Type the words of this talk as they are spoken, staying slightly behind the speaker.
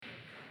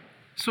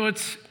So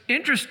it's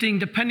interesting,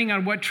 depending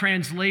on what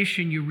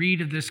translation you read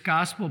of this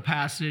gospel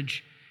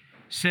passage,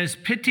 says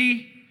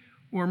pity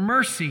or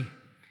mercy.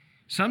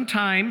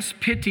 Sometimes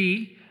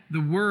pity,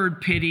 the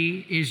word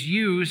pity, is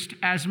used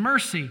as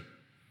mercy.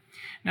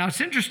 Now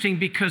it's interesting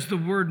because the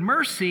word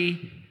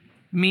mercy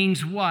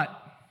means what?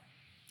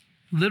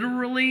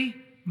 Literally,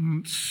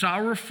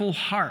 sorrowful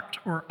heart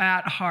or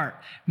at heart.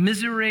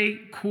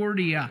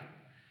 Misericordia.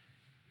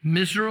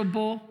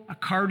 Miserable. A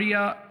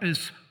cardia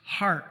is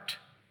heart.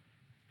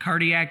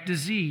 Cardiac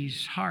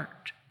disease,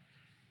 heart.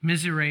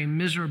 Misere,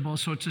 miserable.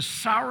 So it's a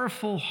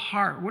sorrowful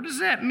heart. What does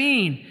that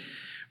mean?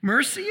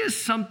 Mercy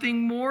is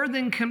something more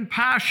than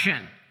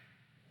compassion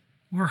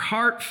or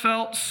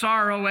heartfelt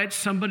sorrow at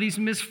somebody's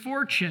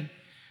misfortune.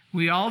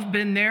 We all have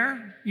been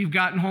there. You've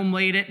gotten home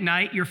late at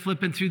night, you're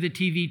flipping through the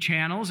TV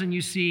channels, and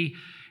you see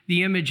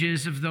the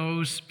images of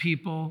those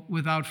people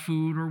without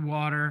food or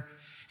water.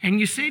 And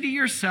you say to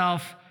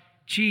yourself,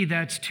 gee,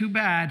 that's too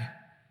bad.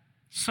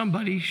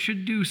 Somebody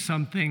should do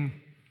something.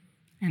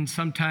 And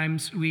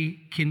sometimes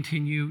we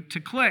continue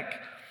to click.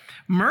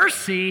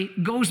 Mercy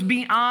goes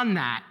beyond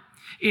that.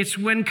 It's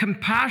when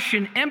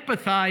compassion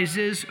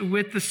empathizes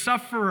with the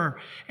sufferer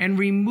and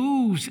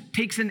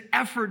takes an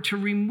effort to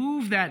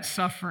remove that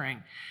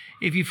suffering.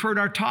 If you've heard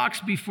our talks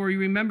before, you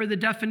remember the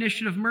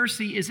definition of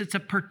mercy is it's a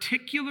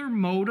particular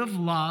mode of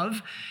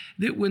love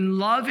that when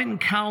love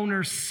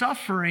encounters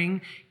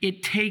suffering,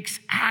 it takes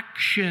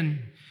action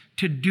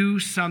to do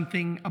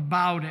something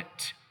about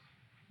it.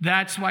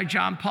 That's why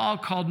John Paul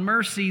called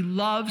mercy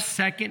love's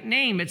second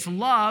name. It's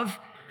love,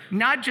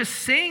 not just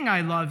saying I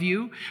love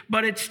you,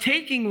 but it's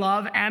taking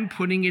love and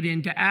putting it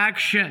into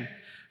action.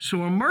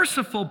 So a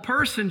merciful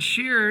person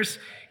shares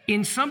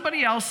in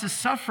somebody else's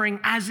suffering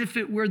as if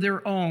it were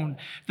their own.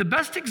 The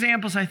best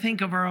examples I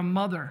think of are a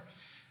mother.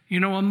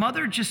 You know, a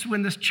mother, just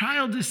when this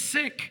child is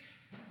sick,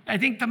 I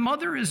think the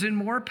mother is in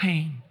more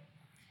pain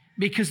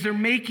because they're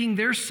making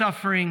their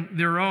suffering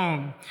their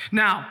own.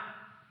 Now,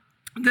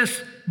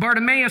 this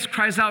Bartimaeus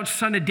cries out,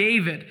 Son of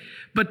David.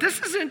 But this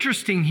is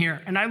interesting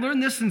here, and I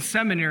learned this in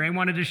seminary. I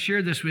wanted to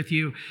share this with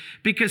you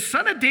because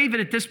Son of David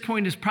at this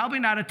point is probably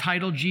not a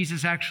title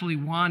Jesus actually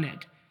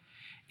wanted.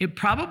 It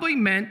probably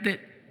meant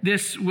that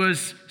this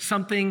was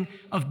something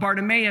of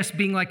Bartimaeus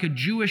being like a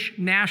Jewish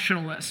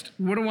nationalist.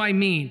 What do I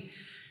mean?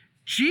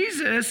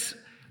 Jesus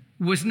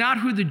was not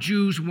who the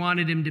Jews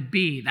wanted him to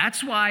be.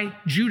 That's why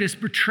Judas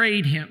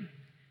betrayed him.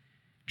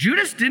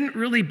 Judas didn't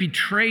really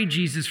betray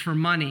Jesus for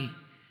money.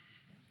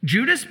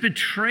 Judas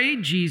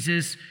betrayed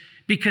Jesus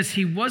because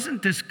he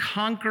wasn't this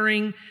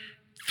conquering,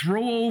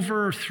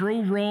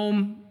 overthrow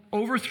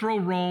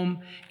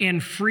Rome,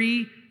 and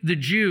free the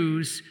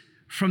Jews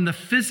from the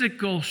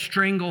physical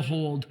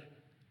stranglehold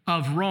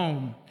of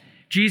Rome.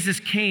 Jesus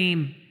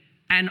came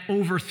and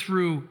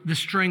overthrew the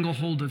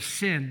stranglehold of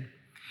sin.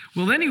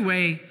 Well,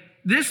 anyway,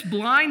 this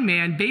blind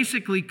man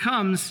basically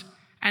comes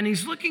and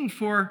he's looking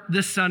for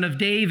the Son of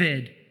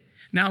David.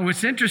 Now,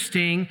 what's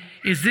interesting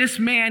is this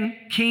man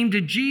came to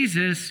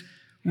Jesus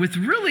with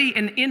really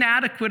an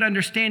inadequate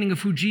understanding of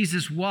who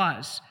Jesus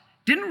was.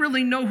 Didn't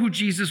really know who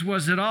Jesus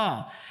was at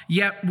all.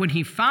 Yet when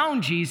he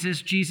found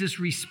Jesus, Jesus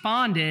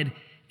responded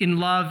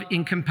in love,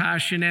 in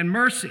compassion, and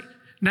mercy.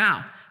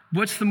 Now,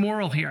 what's the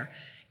moral here?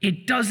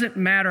 It doesn't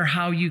matter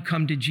how you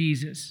come to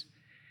Jesus.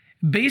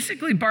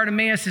 Basically,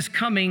 Bartimaeus is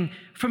coming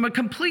from a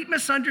complete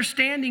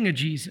misunderstanding of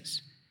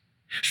Jesus.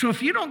 So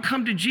if you don't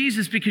come to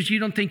Jesus because you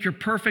don't think you're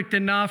perfect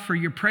enough or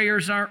your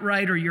prayers aren't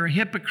right or you're a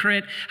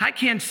hypocrite, I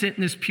can't sit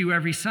in this pew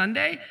every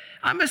Sunday.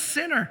 I'm a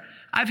sinner.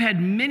 I've had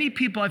many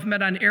people I've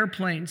met on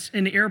airplanes,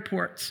 in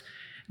airports,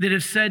 that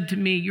have said to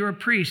me, you're a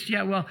priest.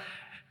 Yeah, well,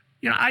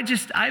 I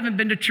haven't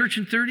been to church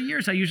in 30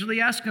 years. I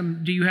usually ask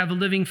them, do you have a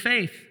living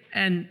faith?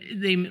 And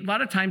they a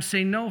lot of times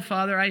say, no,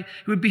 Father, it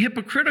would be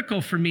hypocritical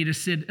for me to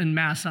sit in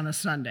Mass on a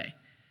Sunday.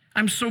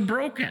 I'm so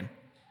broken.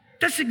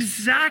 That's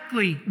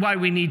exactly why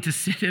we need to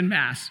sit in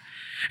Mass.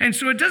 And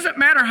so it doesn't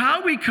matter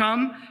how we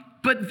come,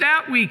 but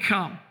that we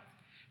come.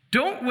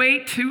 Don't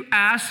wait to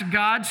ask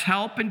God's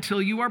help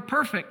until you are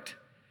perfect,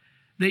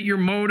 that your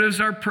motives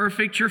are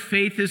perfect, your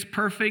faith is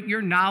perfect,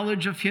 your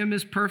knowledge of Him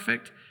is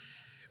perfect.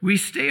 We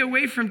stay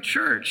away from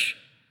church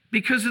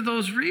because of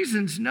those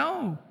reasons.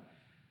 No,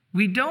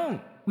 we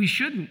don't. We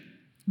shouldn't.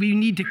 We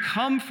need to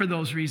come for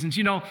those reasons.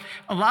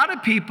 A lot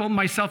of people,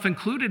 myself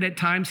included at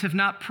times, have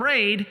not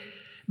prayed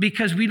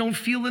because we don't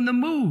feel in the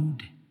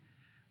mood.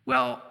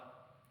 Well,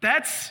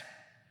 that's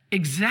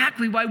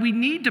exactly why we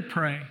need to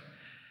pray.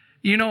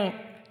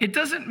 It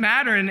doesn't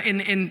matter,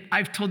 and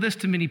I've told this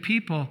to many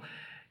people,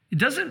 it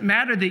doesn't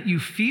matter that you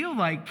feel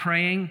like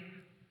praying.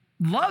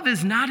 Love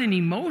is not an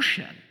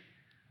emotion.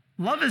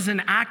 Love is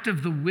an act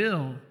of the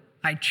will.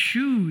 I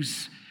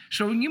choose.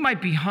 So you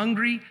might be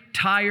hungry,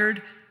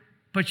 tired,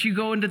 but you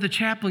go into the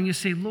chapel and you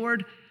say,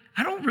 Lord,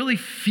 I don't really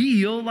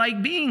feel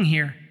like being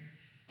here.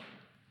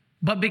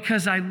 But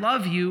because I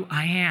love you,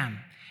 I am.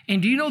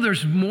 And do you know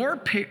there's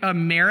more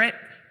merit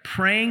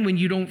praying when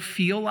you don't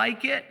feel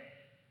like it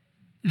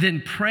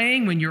than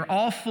praying when you're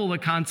all full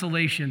of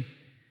consolation?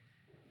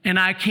 And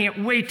I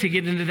can't wait to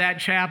get into that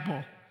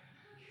chapel.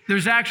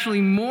 There's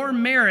actually more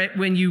merit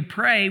when you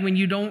pray when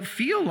you don't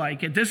feel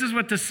like it. This is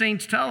what the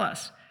saints tell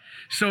us.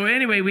 So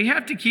anyway, we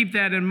have to keep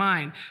that in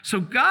mind. So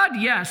God,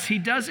 yes, he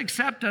does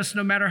accept us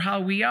no matter how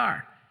we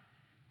are.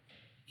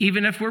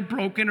 Even if we're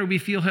broken or we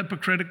feel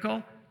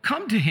hypocritical,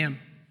 come to him.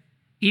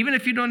 Even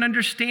if you don't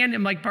understand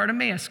him like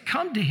Bartimaeus,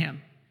 come to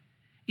him.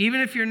 Even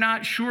if you're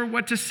not sure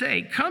what to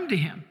say, come to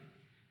him.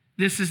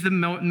 This is the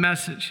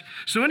message.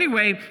 So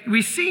anyway,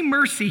 we see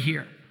mercy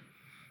here.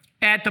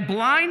 At the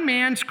blind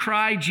man's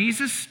cry,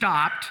 Jesus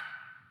stopped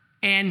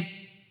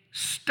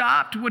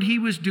what he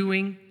was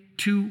doing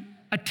to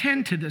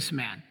attend to this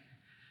man.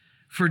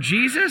 For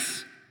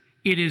Jesus,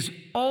 it is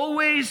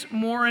always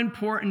more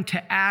important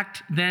to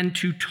act than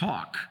to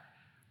talk.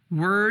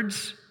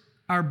 Words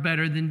are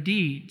better than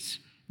deeds.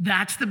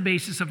 That's the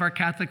basis of our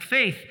Catholic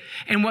faith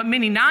and what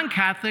many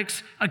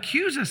non-Catholics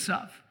accuse us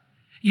of.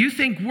 You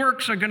think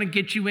works are going to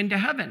get you into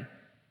heaven.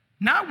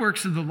 Not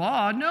works of the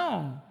law,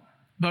 no.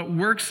 But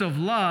works of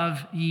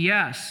love,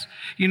 yes.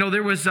 You know,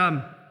 there was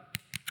a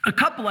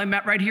couple I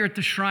met right here at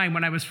the shrine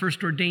when I was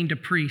first ordained a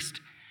priest.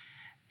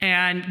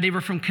 And they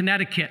were from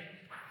Connecticut.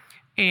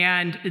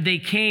 And they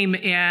came,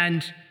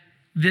 and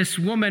this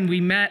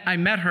woman I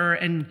met her,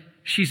 and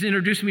she's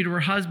introduced me to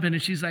her husband,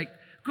 and she's like,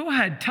 go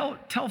ahead,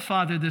 tell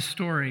Father this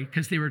story,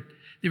 because they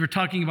were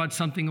talking about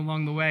something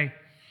along the way.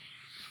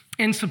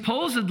 And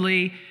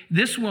supposedly,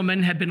 this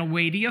woman had been a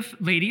lady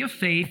of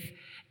faith,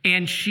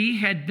 and she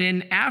had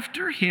been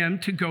after him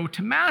to go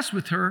to Mass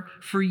with her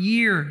for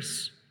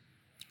years.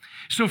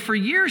 So for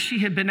years, she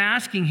had been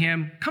asking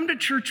him, come to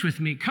church with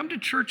me, come to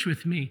church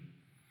with me.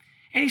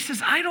 And he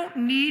says, I don't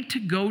need to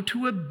go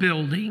to a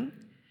building.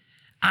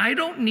 I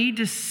don't need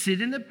to sit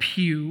in a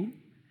pew.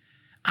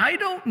 I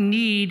don't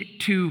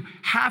need to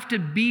have to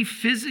be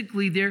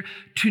physically there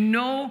to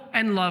know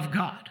and love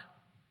God.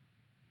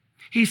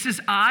 He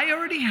says, I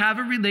already have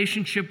a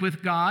relationship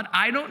with God.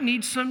 I don't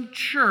need some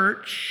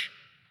church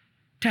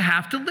to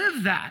have to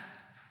live that.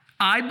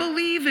 I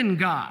believe in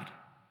God.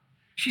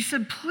 She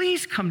said,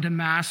 please come to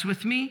Mass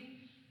with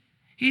me.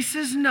 He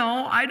says,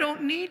 no, I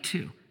don't need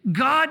to.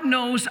 God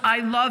knows I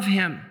love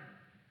him.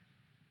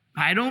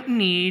 I don't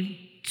need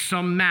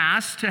some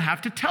Mass to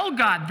have to tell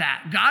God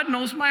that. God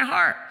knows my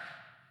heart.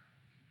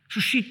 So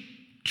she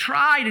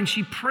tried and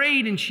she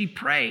prayed and she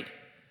prayed.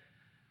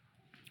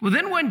 Well,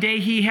 then one day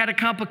he had a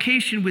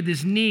complication with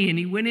his knee, and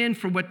he went in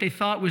for what they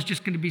thought was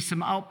just going to be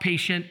some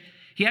outpatient.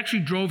 He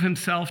actually drove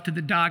himself to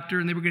the doctor,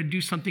 and they were going to do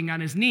something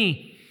on his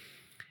knee.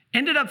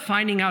 Ended up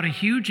finding out a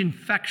huge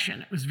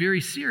infection. It was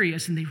very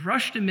serious, and they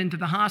rushed him into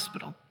the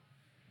hospital.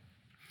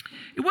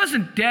 It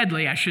wasn't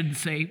deadly, I shouldn't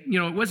say.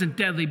 It wasn't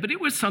deadly, but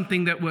it was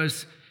something that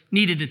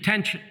needed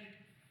attention.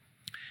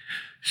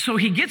 So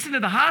he gets into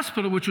the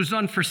hospital, which was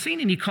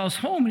unforeseen, and he calls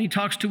home, and he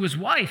talks to his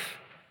wife.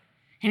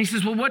 And he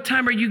says, well, what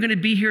time are you going to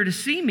be here to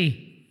see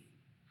me?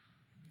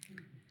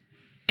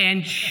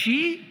 And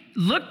she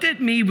looked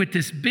at me with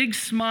this big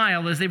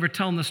smile as they were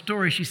telling the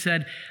story. She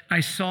said,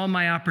 I saw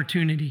my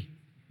opportunity.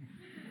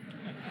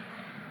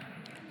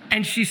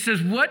 And she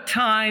says, what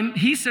time?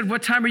 He said,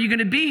 what time are you going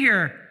to be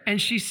here?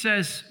 And she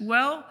says,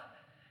 well,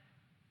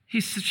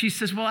 she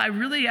says, well,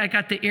 I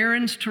got the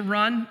errands to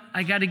run.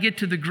 I got to get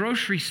to the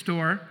grocery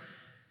store.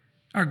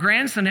 Our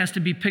grandson has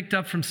to be picked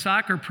up from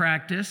soccer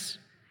practice.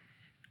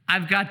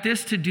 I've got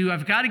this to do.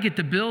 I've got to get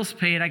the bills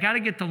paid. I got to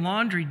get the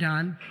laundry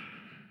done.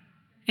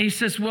 And he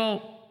says,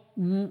 well,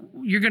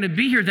 you're going to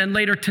be here then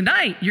later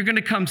tonight. You're going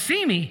to come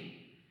see me.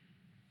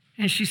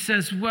 And she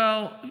says,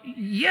 well,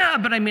 yeah,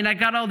 but I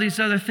got all these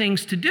other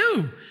things to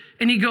do.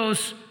 And he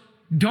goes,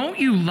 don't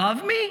you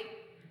love me?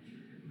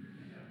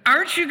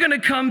 Aren't you going to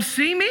come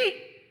see me?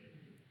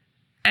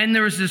 And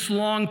there was this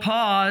long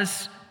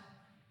pause,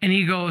 and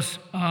he goes,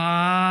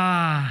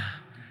 ah.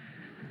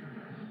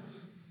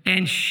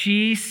 And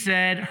she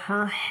said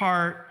her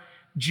heart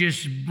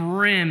just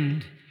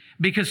brimmed,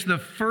 because the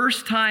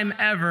first time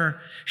ever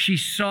she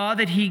saw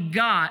that he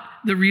got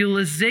the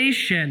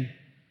realization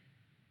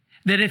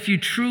that if you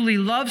truly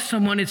love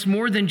someone, it's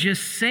more than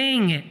just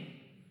saying it.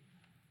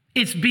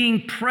 It's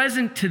being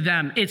present to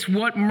them. It's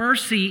what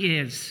mercy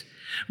is.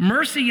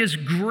 Mercy is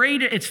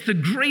great. It's the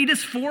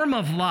greatest form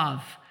of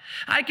love.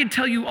 I can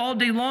tell you all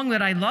day long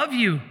that I love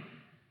you.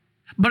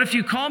 But if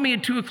you call me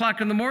at 2 o'clock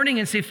in the morning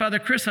and say, Father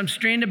Chris, I'm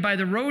stranded by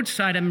the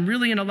roadside, I'm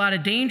really in a lot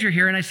of danger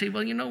here. And I say,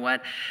 well, you know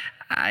what?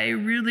 I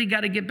really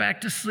got to get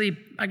back to sleep.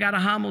 I got a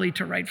homily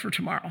to write for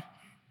tomorrow.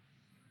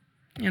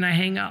 And I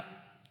hang up.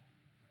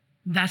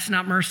 That's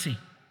not mercy.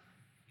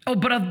 Oh,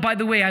 but by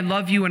the way, I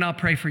love you and I'll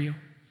pray for you.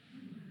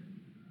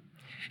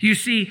 You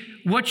see,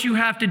 what you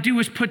have to do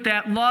is put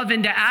that love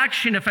into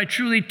action if I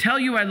truly tell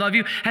you I love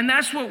you. And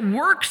that's what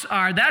works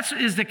are. That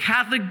is the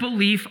Catholic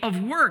belief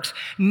of works.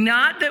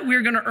 Not that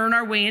we're going to earn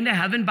our way into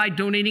heaven by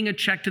donating a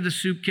check to the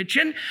soup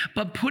kitchen,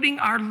 but putting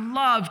our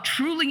love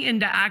truly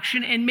into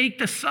action and make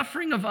the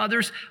suffering of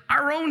others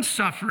our own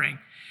suffering.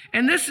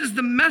 And this is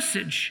the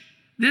message.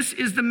 This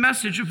is the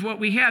message of what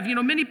we have.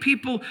 Many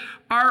people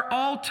are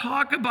all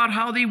talk about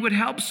how they would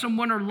help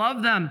someone or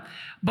love them.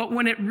 But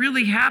when it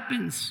really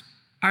happens,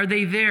 are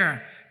they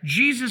there?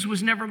 Jesus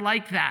was never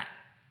like that.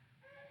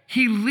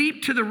 He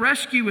leaped to the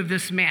rescue of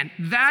this man.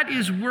 That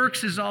is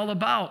works is all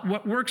about,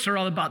 what works are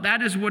all about.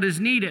 That is what is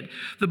needed.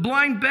 The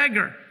blind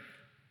beggar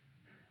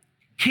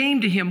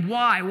came to him.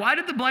 Why? Why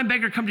did the blind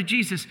beggar come to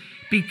Jesus?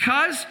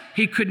 Because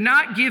he could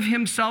not give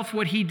himself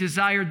what he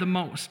desired the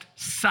most,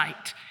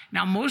 sight.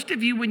 Now, most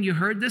of you, when you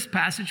heard this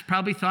passage,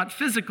 probably thought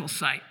physical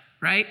sight,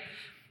 right?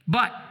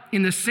 But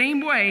in the same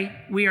way,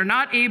 we are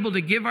not able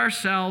to give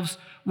ourselves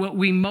what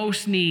we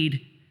most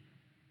need,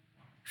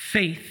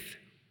 faith.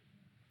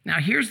 Now,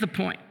 here's the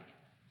point.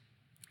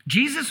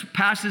 Jesus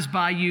passes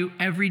by you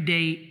every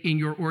day in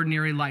your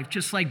ordinary life,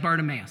 just like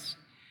Bartimaeus.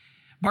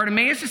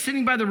 Bartimaeus is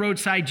sitting by the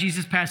roadside.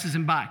 Jesus passes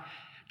him by.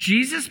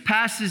 Jesus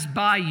passes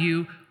by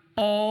you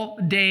all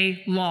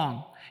day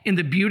long in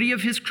the beauty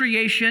of his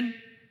creation,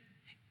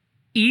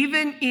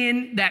 even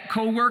in that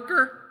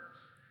coworker,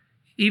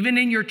 even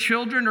in your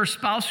children or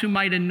spouse who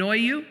might annoy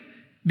you,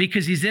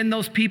 because he's in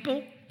those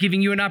people,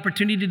 giving you an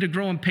opportunity to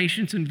grow in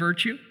patience and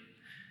virtue,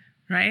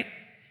 right?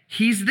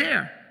 He's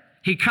there.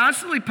 He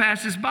constantly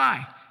passes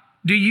by.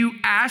 Do you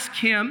ask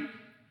him?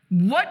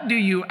 What do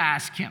you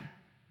ask him?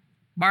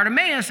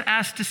 Bartimaeus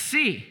asked to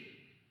see,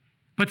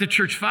 but the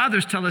church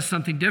fathers tell us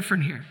something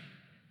different here.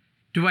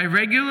 Do I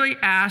regularly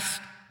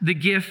ask the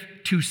gift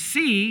to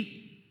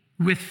see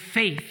with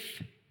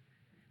faith?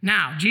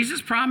 Now,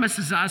 Jesus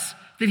promises us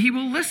that he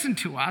will listen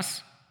to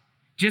us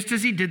just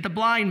as he did the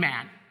blind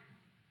man.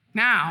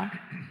 Now,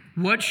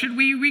 what should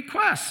we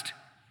request?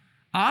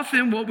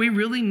 Often what we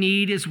really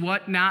need is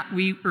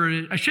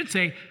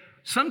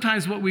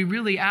sometimes what we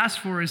really ask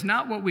for is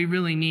not what we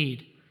really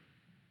need.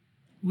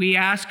 We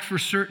ask for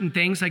certain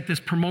things like this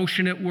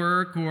promotion at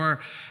work or,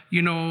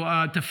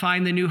 to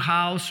find the new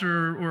house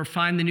or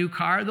find the new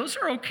car. Those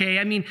are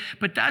okay.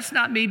 But that's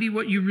not maybe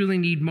what you really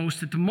need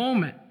most at the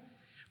moment.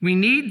 We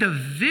need the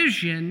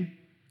vision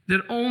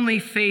that only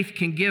faith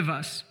can give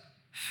us.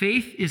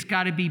 Faith has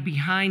got to be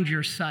behind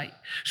your sight.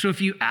 So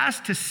if you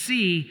ask to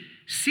see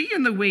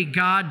in the way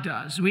God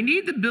does. We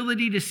need the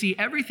ability to see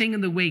everything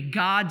in the way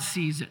God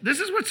sees it. This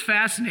is what's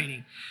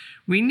fascinating.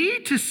 We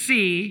need to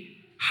see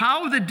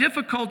how the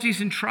difficulties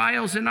and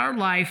trials in our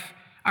life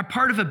are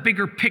part of a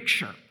bigger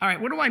picture. All right,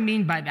 what do I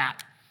mean by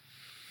that?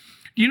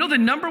 The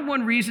number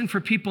one reason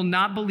for people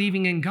not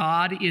believing in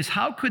God is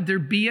how could there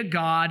be a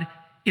God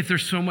if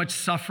there's so much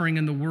suffering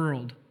in the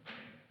world?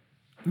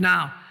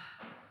 Now,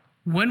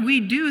 when we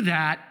do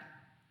that,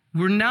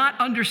 we're not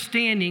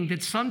understanding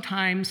that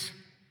sometimes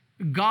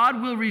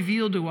God will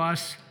reveal to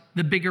us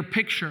the bigger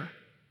picture,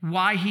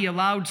 why he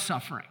allowed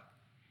suffering.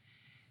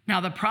 Now,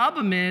 the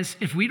problem is,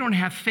 if we don't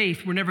have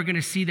faith, we're never going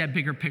to see that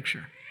bigger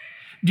picture.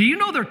 Do you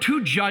know there are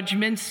two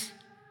judgments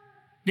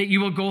that you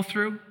will go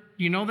through?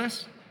 Do you know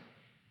this?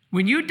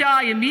 When you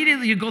die,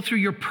 immediately you go through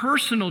your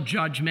personal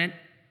judgment,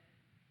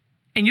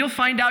 and you'll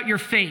find out your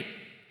fate,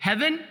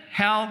 heaven,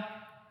 hell,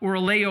 or a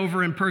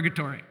layover in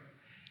purgatory.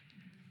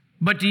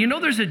 But do you know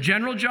there's a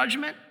general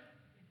judgment?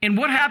 And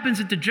what happens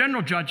at the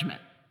general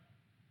judgment?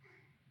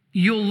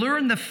 You'll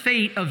learn the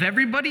fate of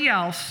everybody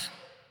else,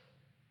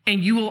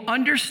 and you will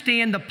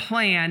understand the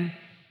plan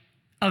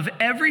of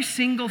every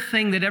single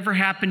thing that ever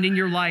happened in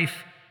your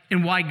life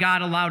and why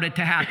God allowed it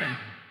to happen,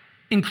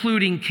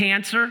 including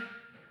cancer,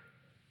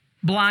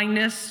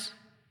 blindness,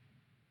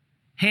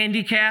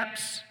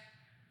 handicaps,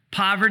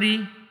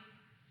 poverty.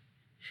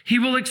 He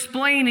will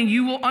explain, and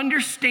you will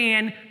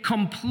understand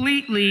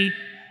completely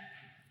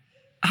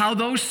how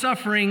those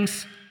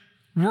sufferings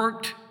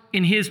worked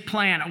in his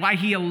plan, why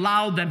he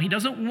allowed them. He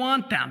doesn't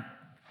want them.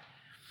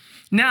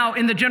 Now,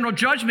 in the general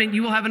judgment,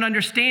 you will have an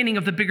understanding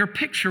of the bigger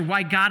picture,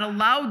 why God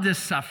allowed this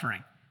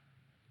suffering.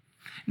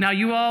 Now,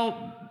 you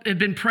all have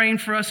been praying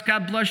for us.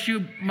 God bless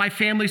you. My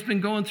family's been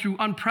going through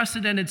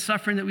unprecedented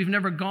suffering that we've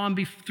never gone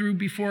through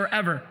before,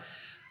 ever.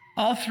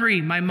 All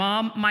three, my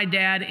mom, my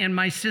dad, and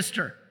my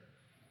sister.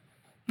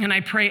 And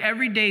I pray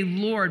every day,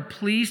 Lord,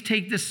 please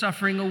take this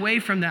suffering away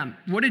from them.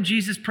 What did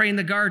Jesus pray in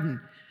the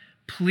garden?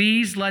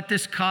 Please let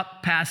this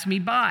cup pass me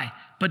by.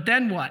 But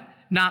then what?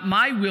 Not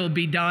my will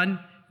be done,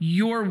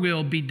 your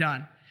will be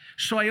done.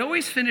 So I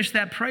always finish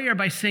that prayer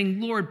by saying,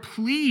 Lord,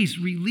 please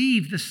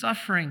relieve the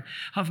suffering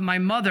of my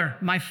mother,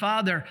 my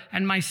father,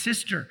 and my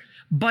sister.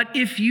 But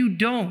if you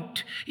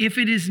don't, if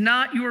it is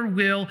not your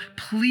will,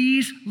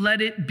 please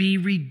let it be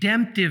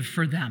redemptive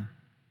for them.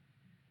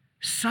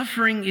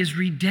 Suffering is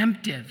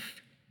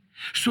redemptive.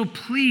 So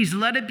please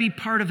let it be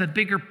part of a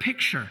bigger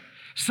picture,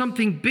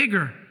 something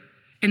bigger.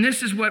 And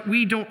this is what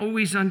we don't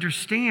always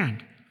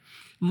understand.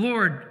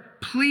 Lord,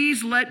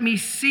 please let me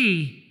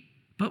see,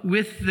 but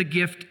with the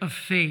gift of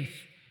faith.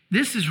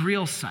 This is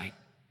real sight.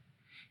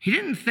 He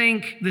didn't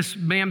think this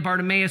man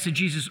Bartimaeus that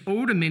Jesus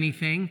owed him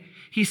anything.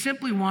 He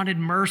simply wanted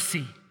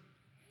mercy.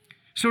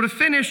 So to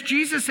finish,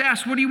 Jesus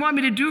asked, what do you want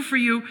me to do for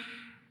you?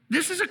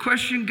 This is a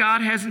question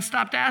God hasn't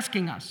stopped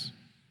asking us,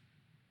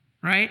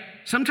 right?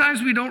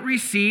 Sometimes we don't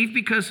receive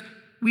because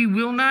we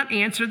will not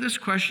answer this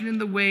question in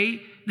the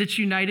way that's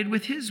united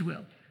with his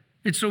will.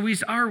 It's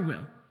always our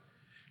will.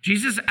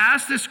 Jesus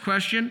asked this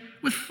question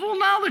with full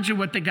knowledge of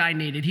what the guy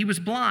needed. He was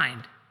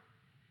blind.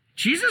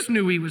 Jesus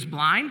knew he was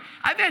blind.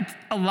 I've had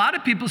a lot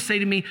of people say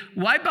to me,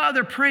 why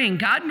bother praying?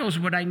 God knows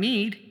what I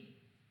need.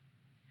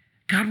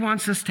 God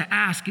wants us to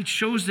ask. It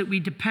shows that we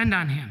depend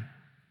on him.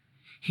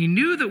 He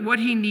knew that what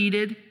he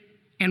needed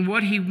and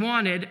what he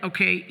wanted,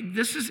 okay,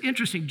 this is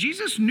interesting.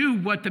 Jesus knew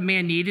what the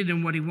man needed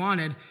and what he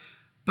wanted,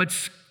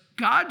 but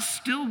God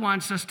still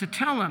wants us to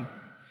tell him.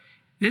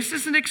 This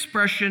is an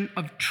expression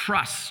of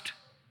trust.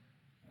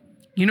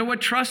 You know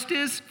what trust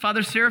is?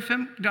 Father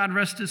Seraphim, God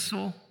rest his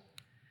soul.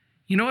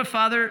 You know what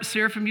Father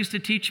Seraphim used to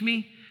teach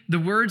me? The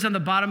words on the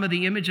bottom of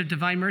the image of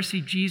Divine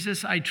Mercy,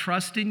 Jesus, I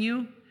trust in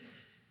you.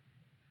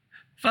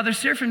 Father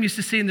Seraphim used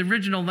to say in the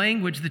original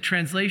language, the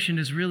translation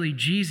is really,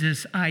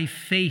 Jesus, I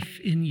faith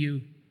in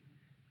you.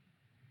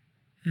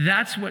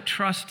 That's what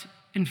trust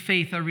and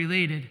faith are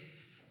related.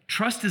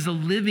 Trust is a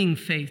living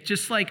faith.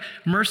 Just like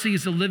mercy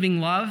is a living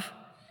love,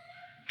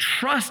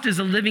 trust is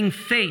a living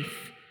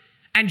faith.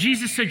 And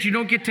Jesus said you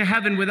don't get to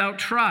heaven without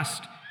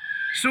trust.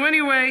 So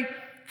anyway,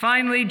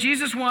 finally,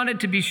 Jesus wanted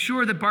to be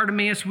sure that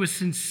Bartimaeus was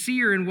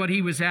sincere in what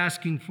he was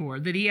asking for,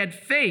 that he had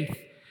faith.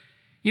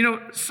 You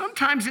know,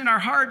 sometimes in our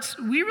hearts,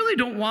 we really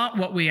don't want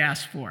what we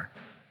ask for.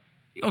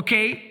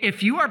 Okay,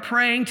 if you are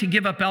praying to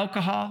give up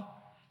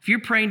alcohol, if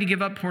you're praying to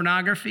give up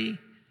pornography,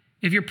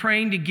 if you're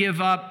praying to give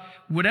up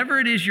whatever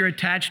it is you're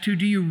attached to,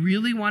 do you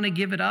really want to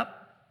give it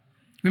up?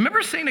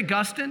 Remember St.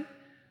 Augustine?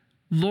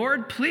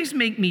 Lord, please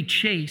make me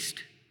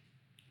chaste,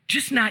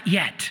 just not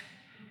yet.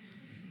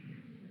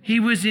 He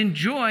was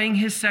enjoying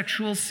his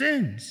sexual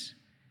sins.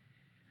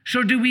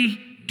 So do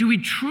we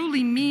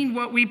truly mean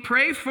what we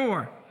pray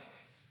for?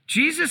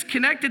 Jesus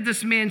connected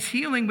this man's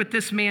healing with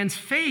this man's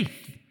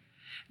faith.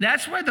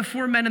 That's why the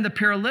 4 men and the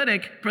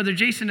paralytic, Brother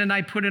Jason and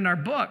I put in our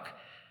book.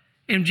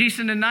 And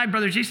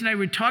Brother Jason and I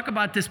would talk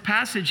about this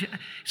passage.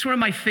 It's one of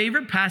my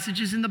favorite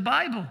passages in the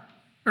Bible.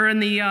 In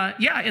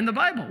the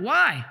Bible.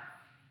 Why?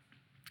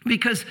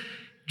 Because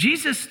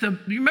Jesus, you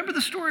remember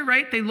the story,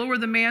 right? They lower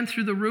the man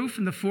through the roof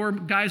and the 4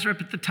 guys are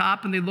up at the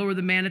top and they lower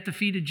the man at the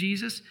feet of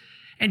Jesus.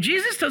 And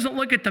Jesus doesn't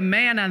look at the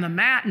man on the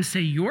mat and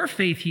say, your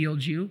faith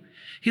healed you.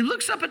 He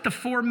looks up at the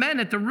 4 men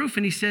at the roof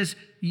and he says,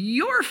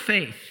 your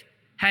faith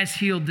has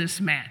healed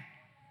this man.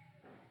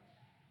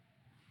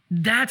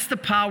 That's the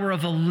power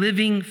of a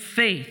living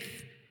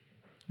faith.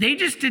 They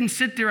just didn't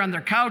sit there on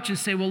their couch and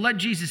say, well, let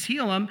Jesus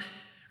heal him.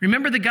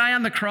 Remember the guy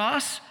on the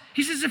cross?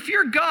 He says, if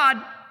you're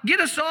God, get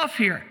us off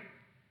here.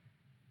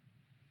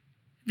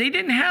 They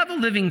didn't have a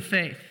living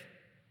faith,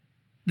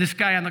 this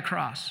guy on the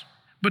cross.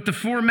 But the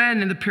 4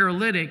 men and the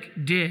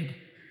paralytic did.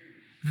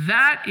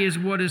 That is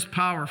what is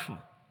powerful.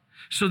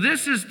 So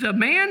this is the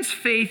man's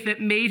faith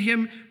that made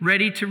him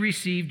ready to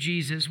receive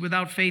Jesus.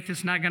 Without faith,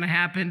 it's not going to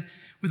happen.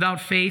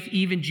 Without faith,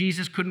 even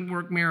Jesus couldn't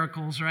work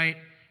miracles, right?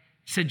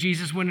 Said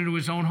Jesus went into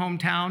his own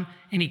hometown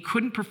and he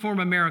couldn't perform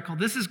a miracle.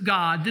 This is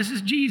God. This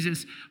is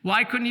Jesus.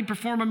 Why couldn't he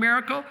perform a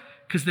miracle?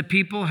 Because the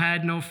people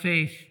had no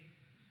faith.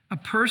 A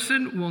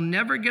person will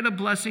never get a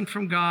blessing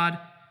from God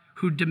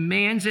who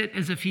demands it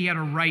as if he had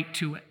a right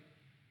to it.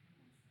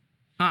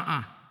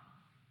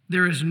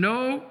 There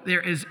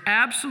is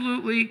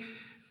absolutely,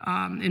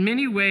 in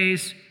many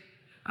ways,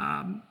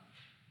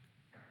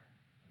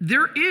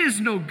 there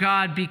is no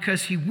God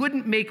because he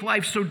wouldn't make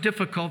life so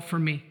difficult for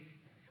me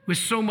with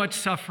so much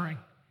suffering.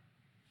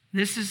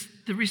 This is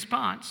the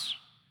response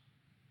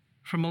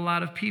from a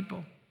lot of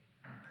people.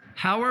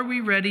 How are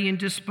we ready and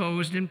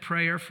disposed in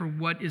prayer for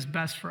what is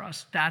best for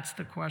us? That's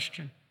the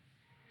question.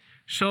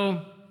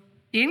 So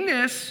in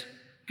this,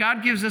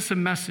 God gives us a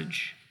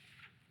message.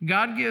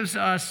 God gives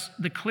us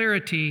the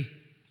clarity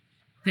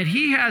that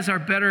he has our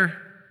better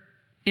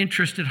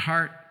interest at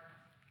heart.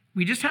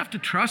 We just have to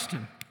trust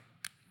him.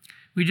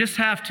 We just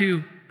have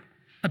to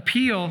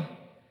appeal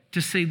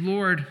to say,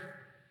 Lord,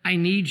 I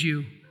need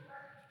you.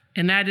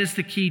 And that is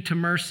the key to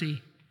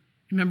mercy.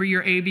 Remember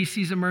your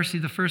ABCs of mercy.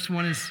 The first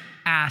one is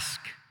ask.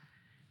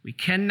 We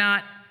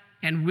cannot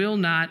and will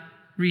not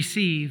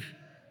receive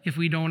if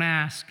we don't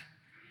ask.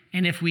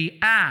 And if we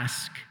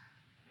ask,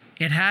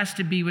 it has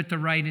to be with the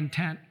right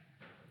intent.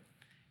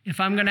 If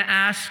I'm going to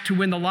ask to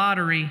win the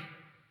lottery,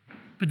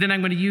 but then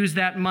I'm going to use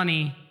that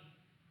money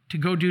to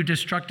go do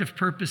destructive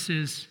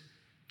purposes,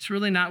 it's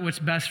really not what's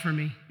best for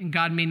me. And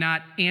God may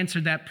not answer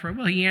that prayer.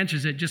 Well, he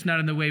answers it, just not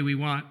in the way we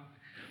want.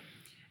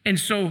 And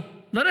so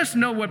let us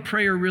know what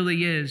prayer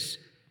really is.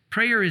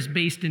 Prayer is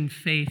based in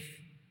faith,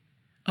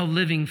 a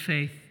living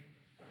faith.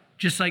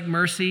 Just like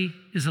mercy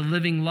is a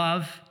living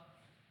love,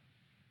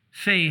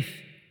 faith,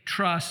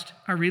 trust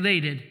are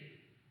related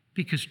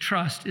because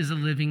trust is a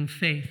living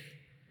faith.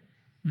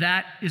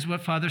 That is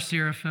what Father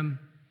Seraphim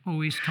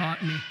always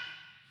taught me.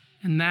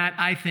 And that,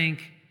 I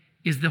think,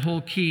 is the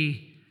whole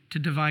key to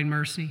divine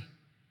mercy.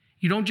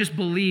 You don't just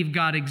believe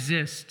God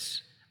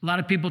exists. A lot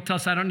of people tell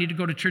us, I don't need to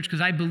go to church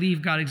because I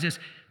believe God exists.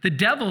 The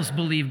devils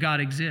believe God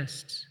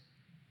exists.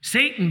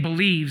 Satan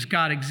believes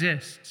God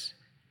exists.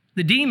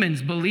 The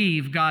demons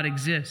believe God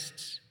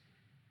exists.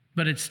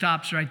 But it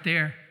stops right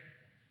there.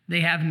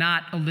 They have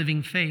not a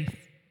living faith.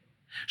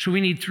 So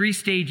we need 3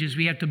 stages.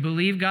 We have to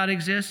believe God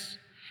exists.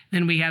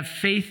 Then we have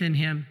faith in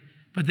him.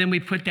 but then we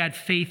put that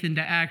faith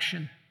into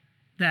action.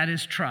 That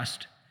is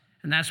trust.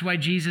 And that's why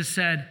Jesus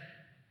said,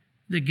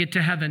 to get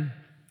to heaven,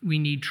 we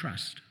need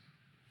trust.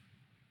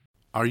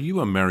 Are you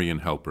a Marian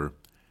helper?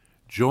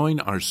 Join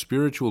our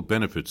Spiritual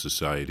Benefit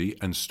Society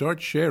and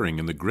start sharing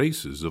in the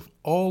graces of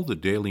all the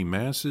daily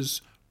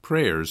masses,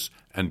 prayers,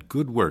 and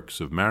good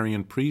works of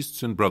Marian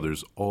priests and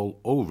brothers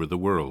all over the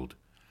world.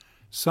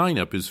 Sign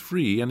up is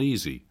free and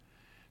easy.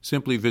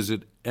 Simply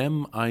visit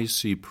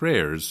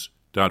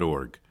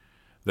micprayers.org.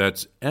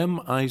 That's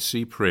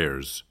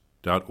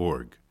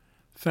micprayers.org.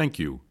 Thank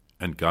you,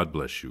 and God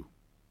bless you.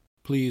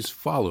 Please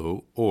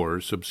follow or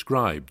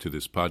subscribe to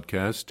this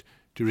podcast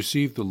to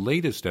receive the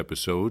latest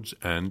episodes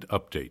and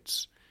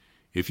updates.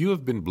 If you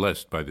have been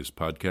blessed by this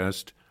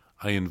podcast,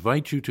 I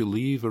invite you to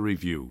leave a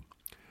review.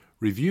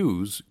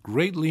 Reviews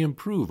greatly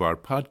improve our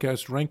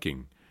podcast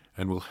ranking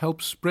and will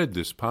help spread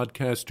this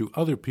podcast to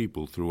other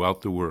people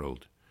throughout the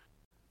world.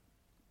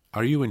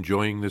 Are you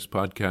enjoying this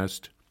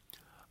podcast?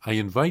 I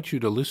invite you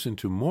to listen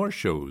to more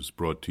shows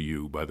brought to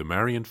you by the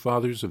Marian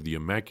Fathers of the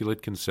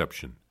Immaculate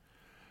Conception.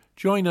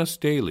 Join us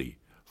daily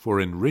for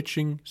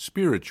enriching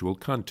spiritual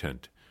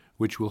content,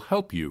 which will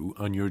help you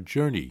on your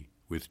journey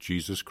with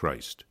Jesus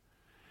Christ.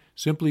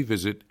 Simply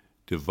visit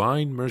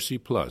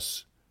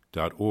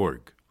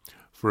DivineMercyPlus.org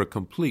for a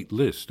complete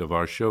list of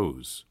our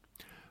shows.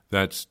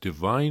 That's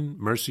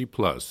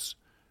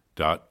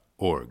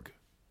DivineMercyPlus.org.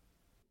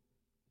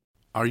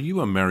 Are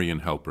you a Marian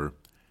helper?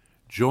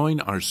 Join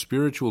our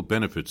Spiritual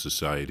Benefit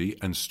Society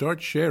and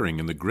start sharing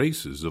in the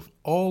graces of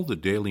all the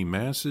daily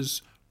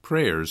masses,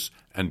 prayers,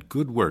 and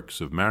good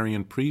works of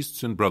Marian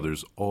priests and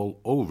brothers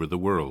all over the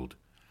world.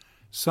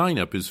 Sign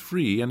up is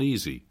free and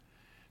easy.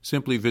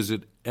 Simply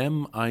visit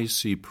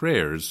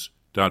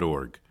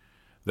micprayers.org.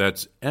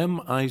 That's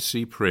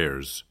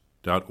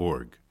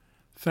micprayers.org.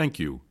 Thank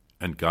you,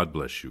 and God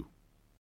bless you.